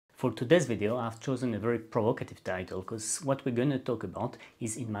For today's video, I've chosen a very provocative title because what we're going to talk about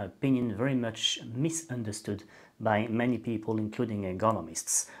is, in my opinion, very much misunderstood by many people, including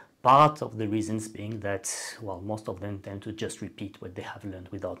ergonomists. Part of the reasons being that, well, most of them tend to just repeat what they have learned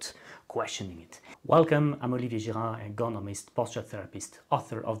without questioning it. Welcome, I'm Olivier Girard, ergonomist, posture therapist,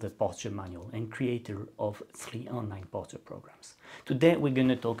 author of the Posture Manual and creator of 3 online posture programs. Today we're going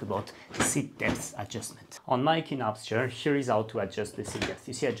to talk about seat depth adjustment. On my Keynote chair, here is how to adjust the seat depth.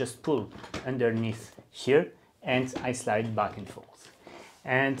 You see, I just pull underneath here and I slide back and forth.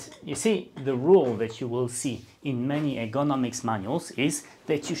 And you see, the rule that you will see in many ergonomics manuals is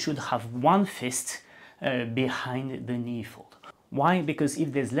that you should have one fist behind the knee fold. Why? Because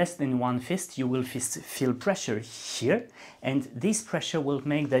if there's less than one fist, you will feel pressure here, and this pressure will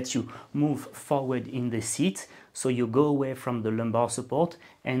make that you move forward in the seat, so you go away from the lumbar support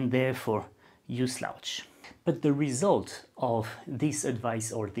and therefore you slouch. But the result of this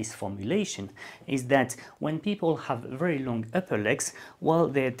advice or this formulation is that when people have very long upper legs, well,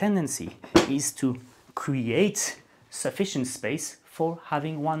 their tendency is to create sufficient space for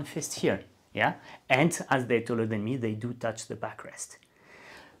having one fist here, yeah? And as they're taller than me, they do touch the backrest.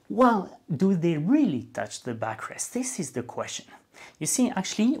 Well, do they really touch the backrest? This is the question. You see,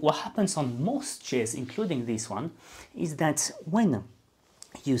 actually, what happens on most chairs, including this one, is that when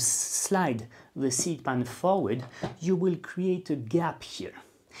you slide the seat pan forward, you will create a gap here,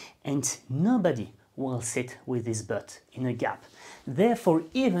 and nobody will sit with his butt in a gap. Therefore,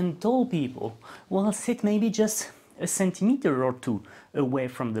 even tall people will sit maybe just a centimeter or two away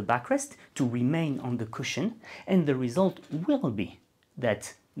from the backrest to remain on the cushion, and the result will be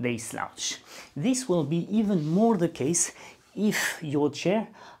that they slouch. This will be even more the case if your chair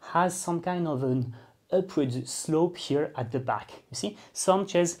has some kind of an upward slope here at the back. You see, some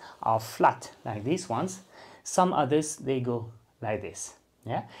chairs are flat like these ones, some others they go like this,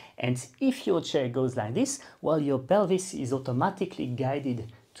 yeah? And if your chair goes like this, well, your pelvis is automatically guided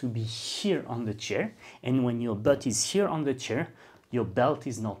to be here on the chair, and when your butt is here on the chair, your belt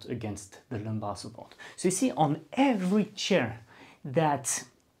is not against the lumbar support. So you see, on every chair that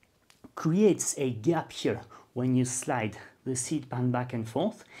creates a gap here when you slide the seat pan back and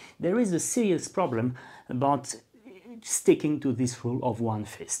forth, there is a serious problem about sticking to this rule of one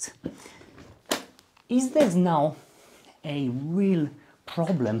fist. Is there now a real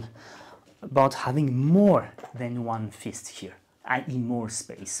problem about having more than one fist here, i.e. more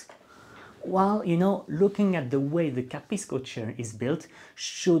space? Well, you know, looking at the way the Capisco chair is built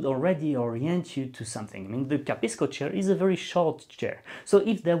should already orient you to something. I mean, the Capisco chair is a very short chair. So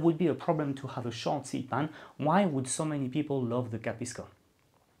if there would be a problem to have a short seat pan, why would so many people love the Capisco?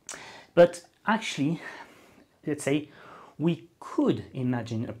 But actually, let's say, we could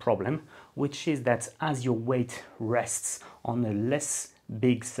imagine a problem, which is that as your weight rests on a less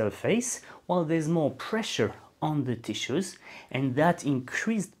big surface, well, there's more pressure on the tissues, and that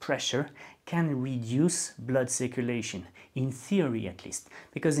increased pressure can reduce blood circulation, in theory at least,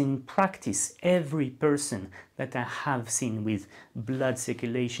 because in practice every person that I have seen with blood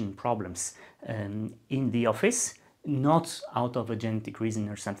circulation problems in the office, not out of a genetic reason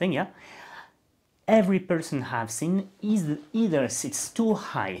or something, yeah, every person I've seen is either sits too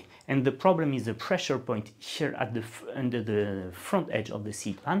high, and the problem is the pressure point here at the under the front edge of the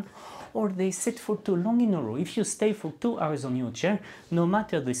seat pan, or they sit for too long in a row. If you stay for 2 hours on your chair, no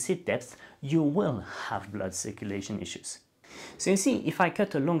matter the seat depth, you will have blood circulation issues. So you see, if I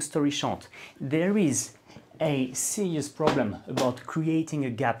cut a long story short, there is a serious problem about creating a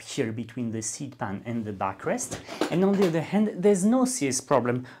gap here between the seat pan and the backrest, and on the other hand, there's no serious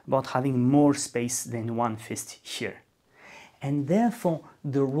problem about having more space than one fist here. And therefore,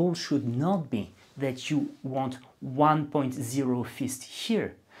 the rule should not be that you want 1.0 fist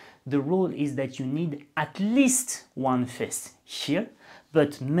here. The rule is that you need at least one fist here,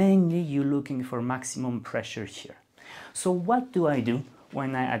 but mainly you're looking for maximum pressure here. So what do I do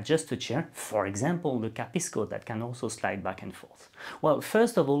when I adjust a chair, for example, the Capisco that can also slide back and forth? Well,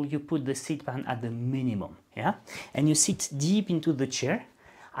 first of all, you put the seat pan at the minimum, yeah? And you sit deep into the chair,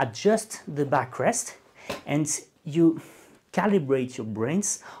 adjust the backrest, and you calibrate your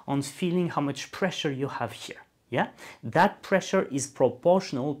brains on feeling how much pressure you have here. Yeah, that pressure is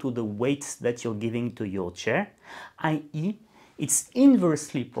proportional to the weight that you're giving to your chair, i.e. it's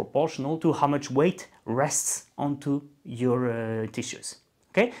inversely proportional to how much weight rests onto your tissues.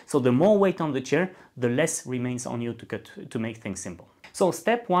 Okay, so the more weight on the chair, the less remains on you to make things simple. So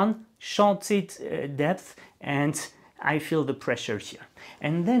step 1, short seat depth, and I feel the pressure here.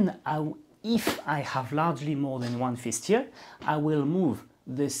 And then if I have largely more than one fist here, I will move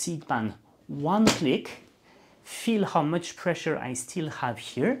the seat pan one click feel how much pressure I still have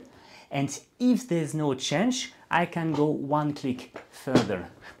here, and if there's no change, I can go one click further.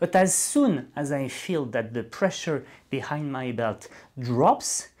 But as soon as I feel that the pressure behind my belt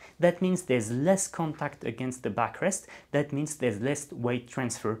drops, that means there's less contact against the backrest. That means there's less weight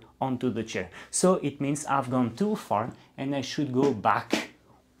transfer onto the chair. So it means I've gone too far and I should go back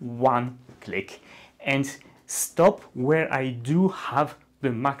one click and stop where I do have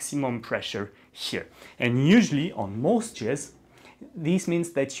the maximum pressure here. And usually on most chairs, this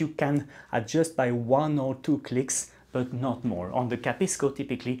means that you can adjust by 1 or 2 clicks, but not more. On the Capisco,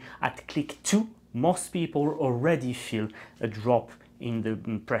 typically at click 2, most people already feel a drop in the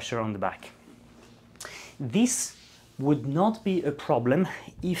pressure on the back. This would not be a problem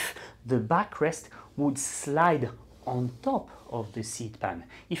if the backrest would slide on top of the seat pan.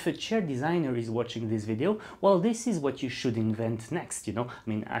 If a chair designer is watching this video, well, this is what you should invent next, you know. I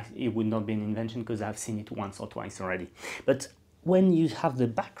mean, it would not be an invention because I've seen it once or twice already. But when you have the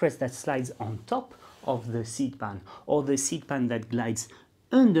backrest that slides on top of the seat pan, or the seat pan that glides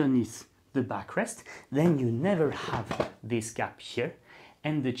underneath the backrest, then you never have this gap here,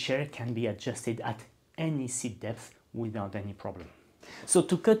 and the chair can be adjusted at any seat depth without any problem. So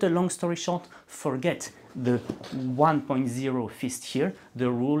to cut a long story short, forget the 1.0 fist here. The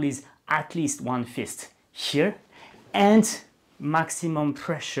rule is at least 1 fist here and maximum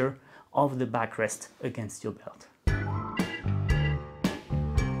pressure of the backrest against your belt.